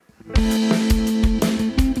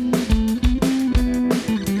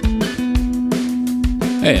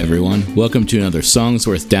Hey everyone, welcome to another Songs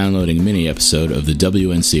Worth Downloading mini episode of the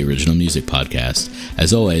WNC Original Music Podcast.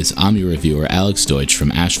 As always, I'm your reviewer Alex Deutsch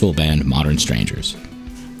from Asheville band Modern Strangers.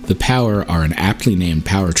 The Power are an aptly named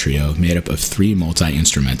power trio made up of three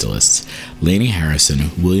multi-instrumentalists, Laney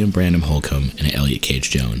Harrison, William Brandon Holcomb, and Elliot Cage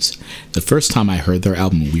Jones. The first time I heard their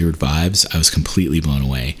album Weird Vibes, I was completely blown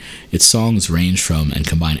away. Its songs range from and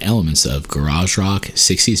combine elements of garage rock,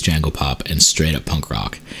 60s jangle pop, and straight-up punk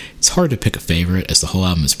rock. It's hard to pick a favorite as the whole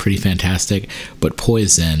album is pretty fantastic, but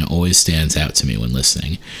Poison always stands out to me when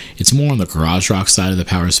listening. It's more on the garage rock side of the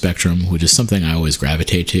power spectrum, which is something I always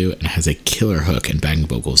gravitate to, and has a killer hook and backing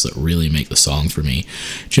vocals that really make the song for me.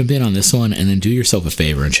 Jump in on this one and then do yourself a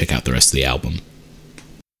favor and check out the rest of the album.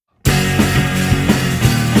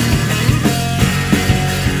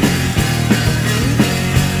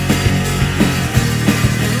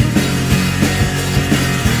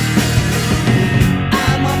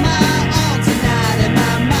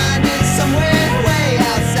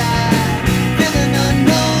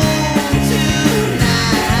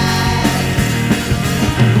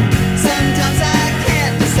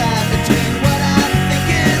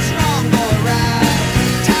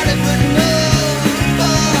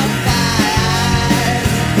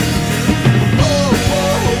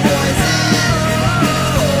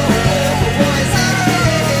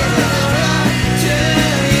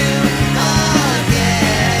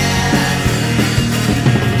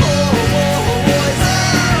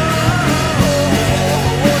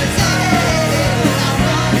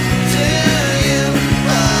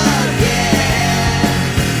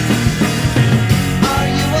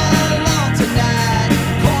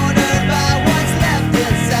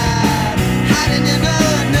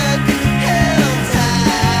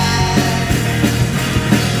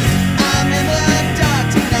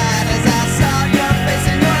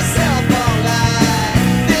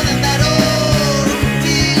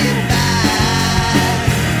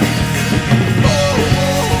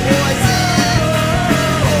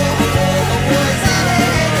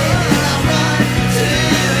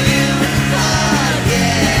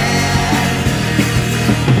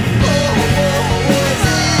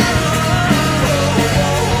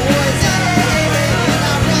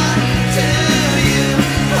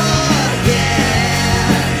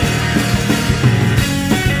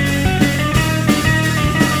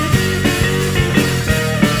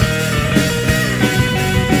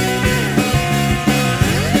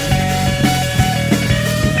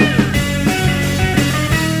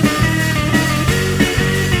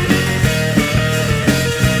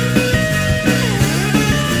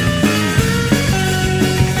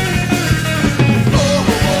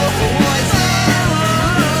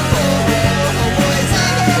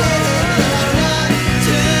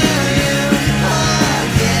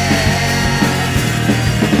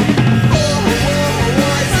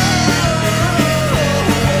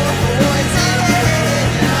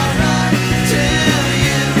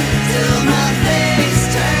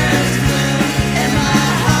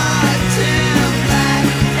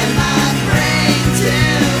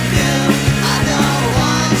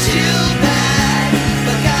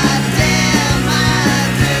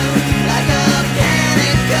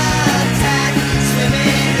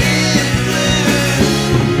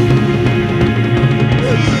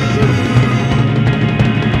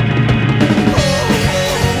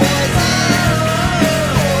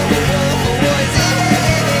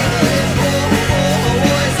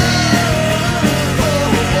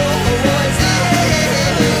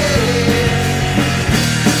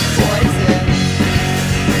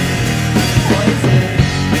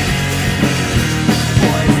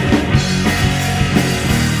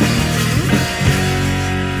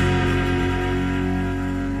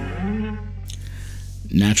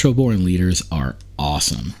 Natural Born Leaders are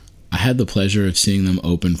awesome. I had the pleasure of seeing them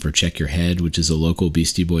open for Check Your Head, which is a local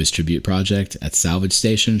Beastie Boys tribute project, at Salvage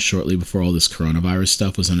Station shortly before all this coronavirus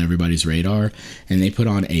stuff was on everybody's radar, and they put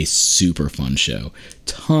on a super fun show.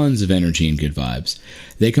 Tons of energy and good vibes.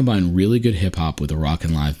 They combine really good hip-hop with a rock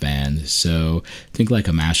and live band, so think like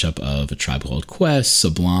a mashup of A Tribe Called Quest,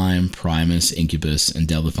 Sublime, Primus, Incubus, and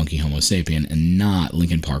Del the Funky Homo Sapien, and not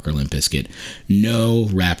Linkin Park or Limp Bizkit. No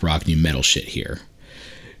rap rock new metal shit here.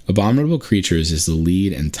 Abominable Creatures is the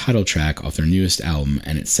lead and title track off their newest album,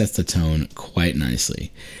 and it sets the tone quite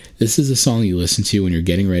nicely. This is a song you listen to when you're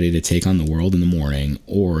getting ready to take on the world in the morning,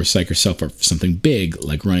 or psych yourself up for something big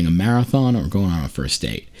like running a marathon or going on a first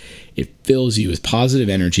date. It fills you with positive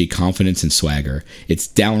energy, confidence, and swagger. It's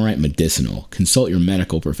downright medicinal. Consult your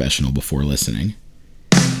medical professional before listening.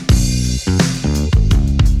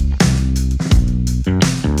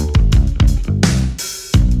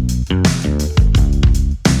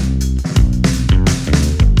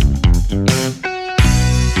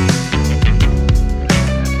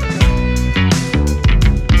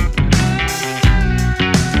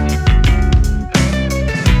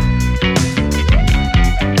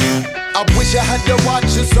 Wish I had to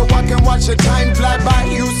watch it so I can watch the time fly by.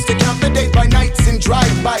 Used to count the days by nights and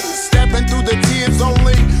drive-bys, stepping through the tears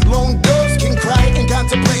only lone doves can cry, and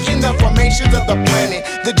contemplating the formations of the planet.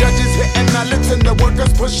 The judges hitting mallets and the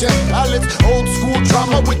workers pushing pallets. Old school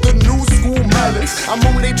drama with the new school malice. I'm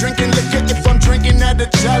only drinking liquor if I'm drinking out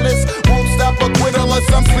of chalice. Won't stop a quit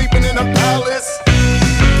unless I'm sleeping in a palace.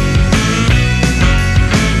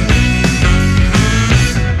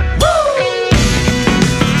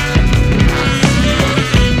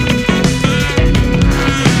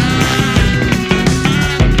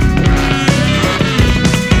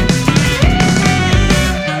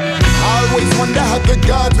 The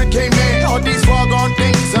gods became man, all these foregone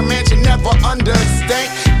things a man should never understand.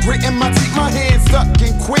 Gritting my teeth, my hands stuck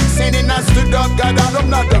in quicksand, and I stood up, got out, I'm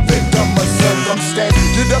not a victim of circumstance.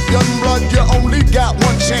 Stood up, young blood, you only got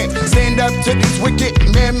one chance. Stand up to these wicked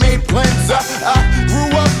man-made plans. I grew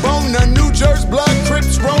up on the New Jersey blood,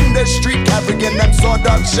 Crips roam the street, carrying them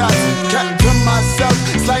sawdog shots. Kept to myself,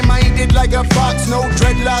 slight-minded like a fox, no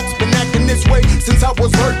dreadlocks. Been acting this way since I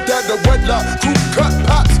was worked at the wedlock. Crew cut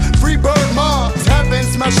pops, free bird moms. Haven't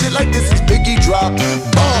smelled shit like this is Biggie drop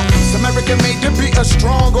bombs. America made to be a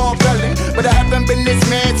strong arm felon, but I haven't been this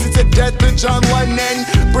man since the death of John Lennon.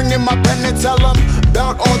 Bringing my pen to tell them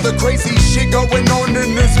about all the crazy shit going on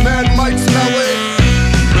in this man might smell it.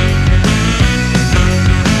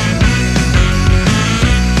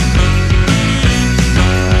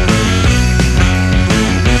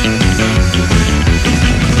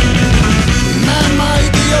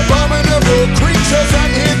 Abominable creatures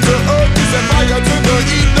and hit the earth is a fire to the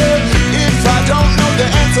ether. If I don't know the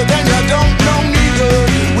answer, then you don't know neither.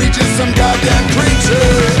 We just some goddamn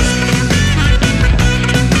creatures.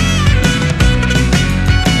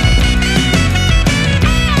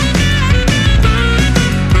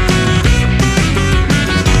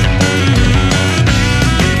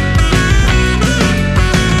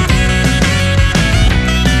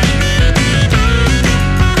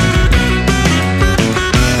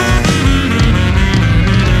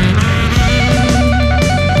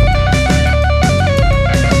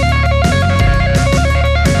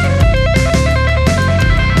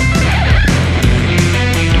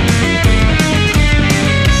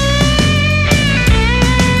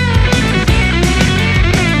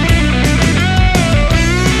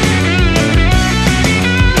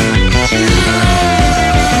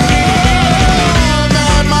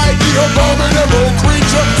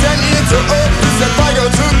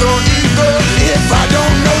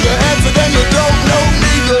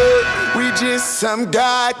 Some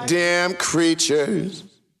goddamn creatures.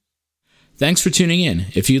 Thanks for tuning in.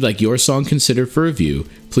 If you'd like your song considered for review,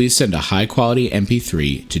 please send a high-quality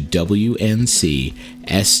MP3 to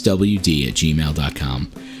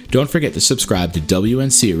wncswd@gmail.com. Don't forget to subscribe to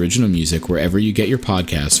WNC Original Music wherever you get your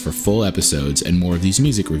podcasts for full episodes and more of these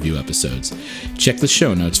music review episodes. Check the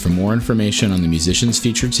show notes for more information on the musicians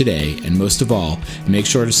featured today, and most of all, make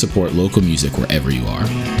sure to support local music wherever you are.